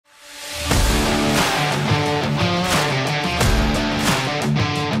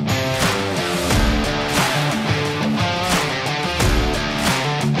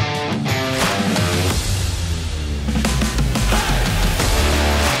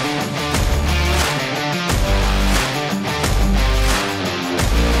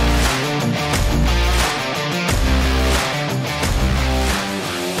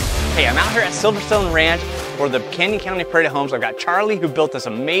Silverstone Ranch for the Canyon County Parade of Homes. I've got Charlie, who built this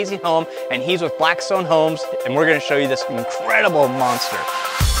amazing home, and he's with Blackstone Homes, and we're gonna show you this incredible monster.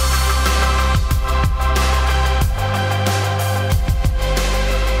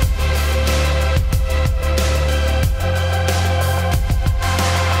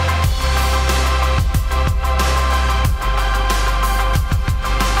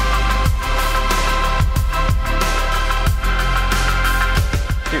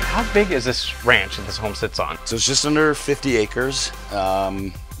 How big is this ranch that this home sits on? So it's just under 50 acres.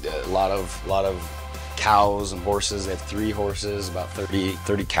 A lot of cows and horses. They have 3 horses, about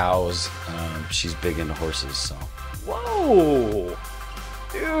 30 cows. She's big into horses, so. Whoa,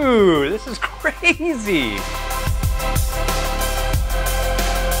 dude, this is crazy.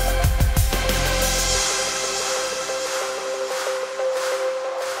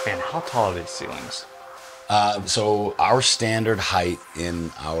 Man, how tall are these ceilings? So our standard height in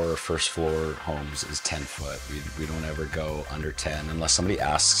our first floor homes is 10 foot. We don't ever go under 10 unless somebody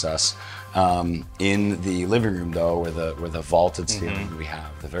asks us. In the living room though, where the vaulted ceiling we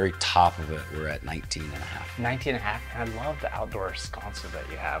have, the very top of it, we're at 19 and a half. 19 and a half, and I love the outdoor sconces that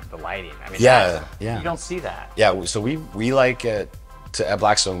you have, the lighting. I mean, yeah. You don't see that. Yeah, so we like it, at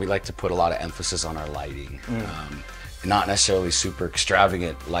Blackstone, we like to put a lot of emphasis on our lighting. Not necessarily super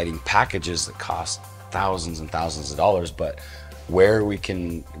extravagant lighting packages that cost thousands and thousands of dollars, but where we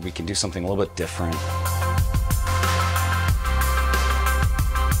can do something a little bit different.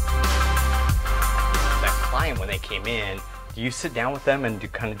 That client, when they came in, do you sit down with them and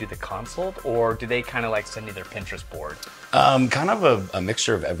kind of do the consult, or do they kind of like send you their Pinterest board? Kind of a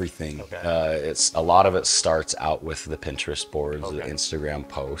mixture of everything. Okay. It's a lot of it starts out with the Pinterest boards, Okay. the Instagram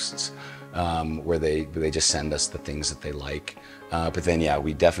posts, where they just send us the things that they like. But then, yeah,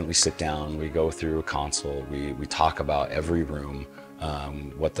 we definitely sit down, we go through a consult, we talk about every room,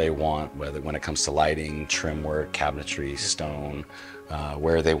 what they want, when it comes to lighting, trim work, cabinetry, stone,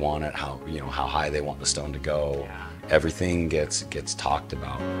 where they want it, how high they want the stone to go. Yeah. Everything gets talked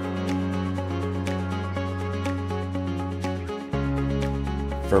about.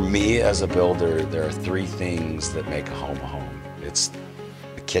 For me as a builder, there are 3 things that make a home a home. It's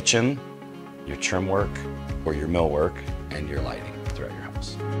the kitchen, your trim work or your millwork, and your lighting throughout your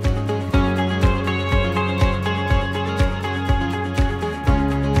house.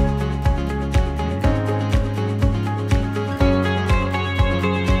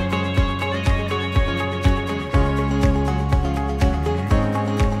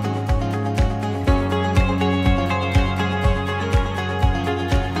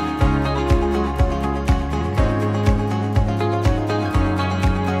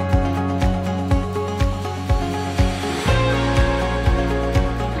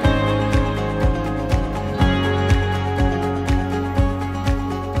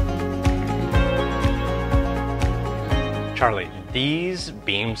 Charlie, these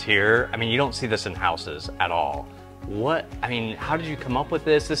beams here, I mean, you don't see this in houses at all. How did you come up with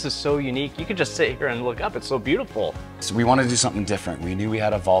this? This is so unique. You could just sit here and look up. It's so beautiful. So we wanted to do something different. We knew we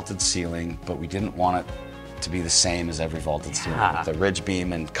had a vaulted ceiling, but we didn't want it to be the same as every vaulted ceiling, with the ridge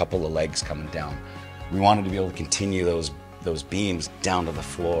beam and a couple of legs coming down. We wanted to be able to continue those beams down to the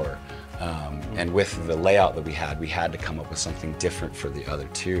floor. And with the layout that we had to come up with something different for the other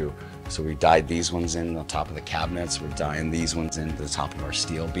 2. So we dyed these ones in on top of the cabinets. We're dyeing these ones into the top of our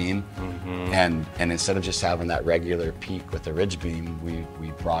steel beam. And instead of just having that regular peak with the ridge beam,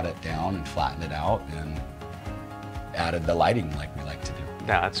 we brought it down and flattened it out and added the lighting like we like to do.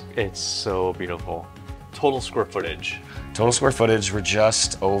 Yeah, it's so beautiful. Total square footage. Total square footage, we're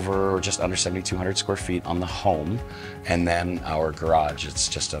just under 7,200 square feet on the home. And then our garage, it's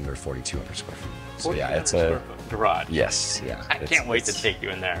just under 4,200 square feet. So yeah, it's a garage. Yes, yeah. I can't wait to take you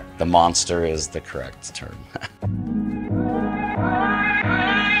in there. The monster is the correct term.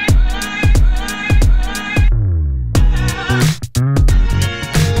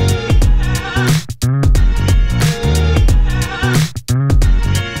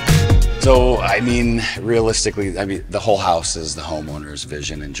 So, I mean, realistically, the whole house is the homeowner's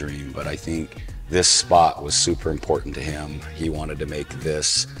vision and dream, but I think this spot was super important to him. He wanted to make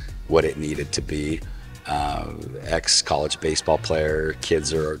this what it needed to be. Ex-college baseball player,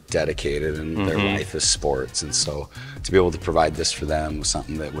 kids are dedicated and their life is sports, and so to be able to provide this for them was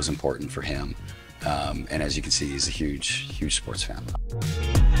something that was important for him. And as you can see, he's a huge sports fan.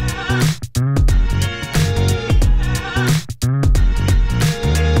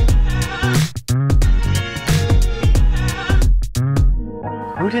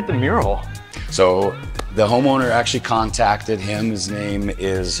 Who did the mural? So The homeowner actually contacted him. His name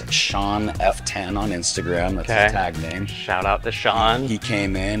is Sean F10 on Instagram. That's his tag name. Shout out to Sean. He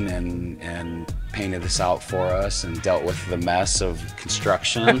came in and painted this out for us and dealt with the mess of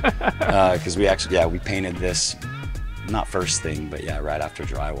construction. Because we actually, we painted this, not first thing, but right after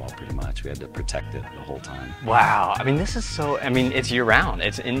drywall pretty much. We had to protect it the whole time. Wow. I mean, this is so, I mean, it's year round.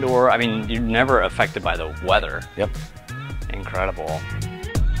 It's indoor. I mean, you're never affected by the weather. Yep. Incredible.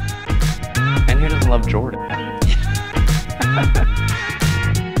 And who doesn't love Jordan?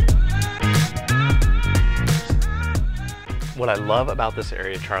 What I love about this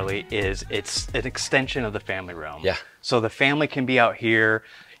area, Charlie, is it's an extension of the family room. Yeah. So the family can be out here,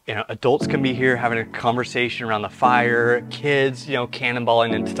 you know, adults can be here having a conversation around the fire, kids, you know,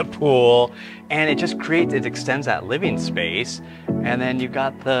 cannonballing into the pool, and it just creates, it extends that living space. And then you've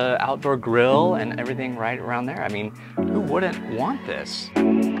got the outdoor grill and everything right around there. I mean, who wouldn't want this?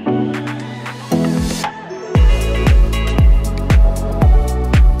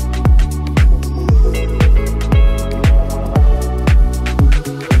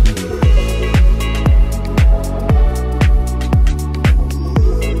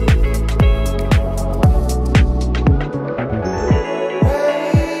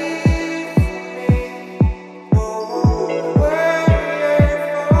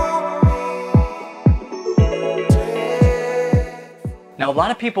 Now, a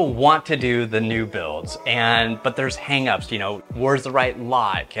lot of people want to do the new builds, but there's hangups, you know, where's the right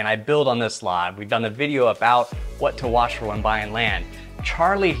lot? Can I build on this lot? We've done a video about what to watch for when buying land.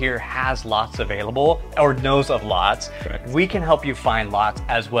 Charlie here has lots available, or knows of lots. Correct. We can help you find lots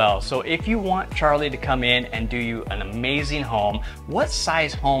as well. So if you want Charlie to come in and do you an amazing home, what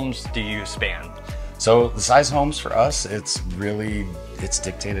size homes do you span? So the size homes for us, it's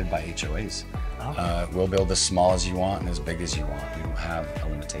dictated by HOAs. Okay. We'll build as small as you want and as big as you want. We don't have a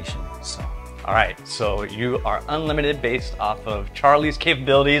limitation, so. All right, so you are unlimited based off of Charlie's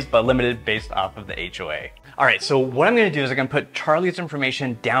capabilities, but limited based off of the HOA. All right, so what I'm gonna do is I'm gonna put Charlie's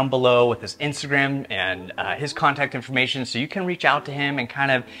information down below with his Instagram and his contact information, so you can reach out to him and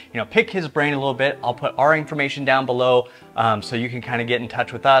kind of, you know, pick his brain a little bit. I'll put our information down below so you can kind of get in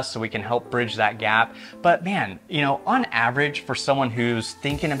touch with us so we can help bridge that gap. But man, you know, on average for someone who's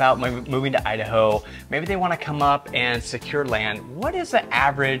thinking about moving to Idaho, maybe they wanna come up and secure land, what is the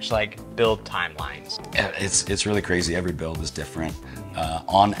average like build timelines? It's really crazy. Every build is different.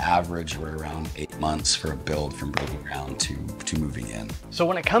 On average, we're around 8 months for a build from breaking ground to moving in. So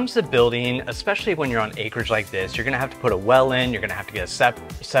when it comes to building, especially when you're on acreage like this, you're gonna have to put a well in, you're gonna have to get a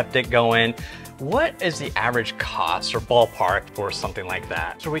septic going. What is the average cost or ballpark for something like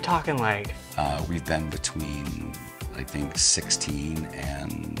that? So are we talking like? We've been between, I think, 16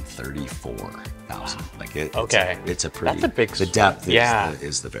 and 34,000. Like it's a pretty. That's a big. The depth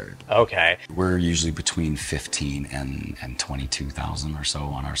is the variable. Okay. We're usually between 15 and 22,000 or so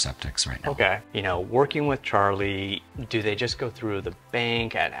on our septics right now. Okay. You know, working with Charlie, do they just go through the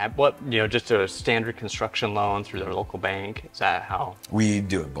bank at what, you know, just a standard construction loan through their local bank? Is that how? We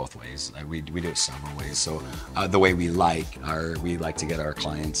do it both ways. We do it several ways. So the way we like to get our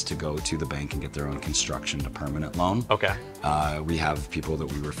clients to go to the bank and get their own construction to permanent loan. Okay. We have people that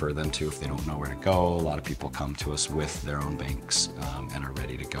we refer them to if they don't know where to go. A lot of people come to us with their own banks and are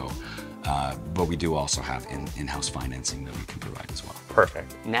ready to go. But we do also have in-house financing that we can provide as well.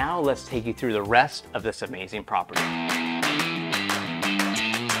 Perfect. Now let's take you through the rest of this amazing property.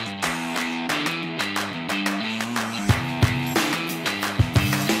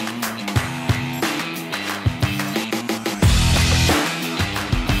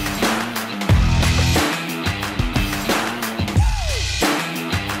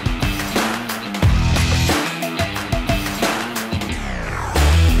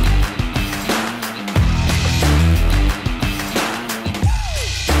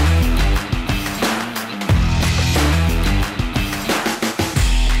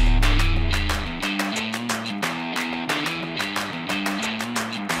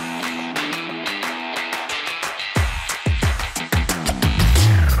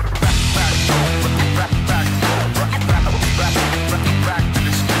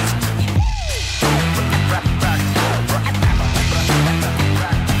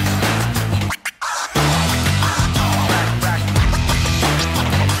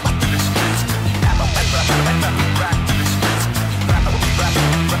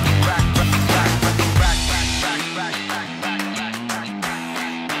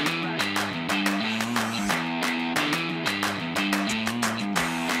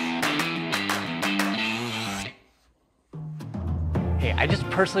 Hey, I just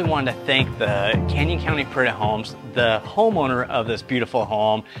personally wanted to thank the Canyon County Prairie Homes, the homeowner of this beautiful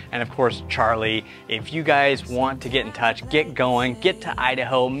home, and of course, Charlie. If you guys want to get in touch, get going, get to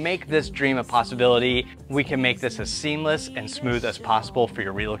Idaho, make this dream a possibility, we can make this as seamless and smooth as possible for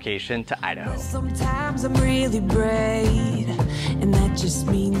your relocation to Idaho. Sometimes I'm really brave, and that just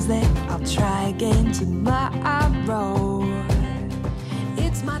means that I'll try again tomorrow.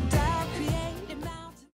 It's my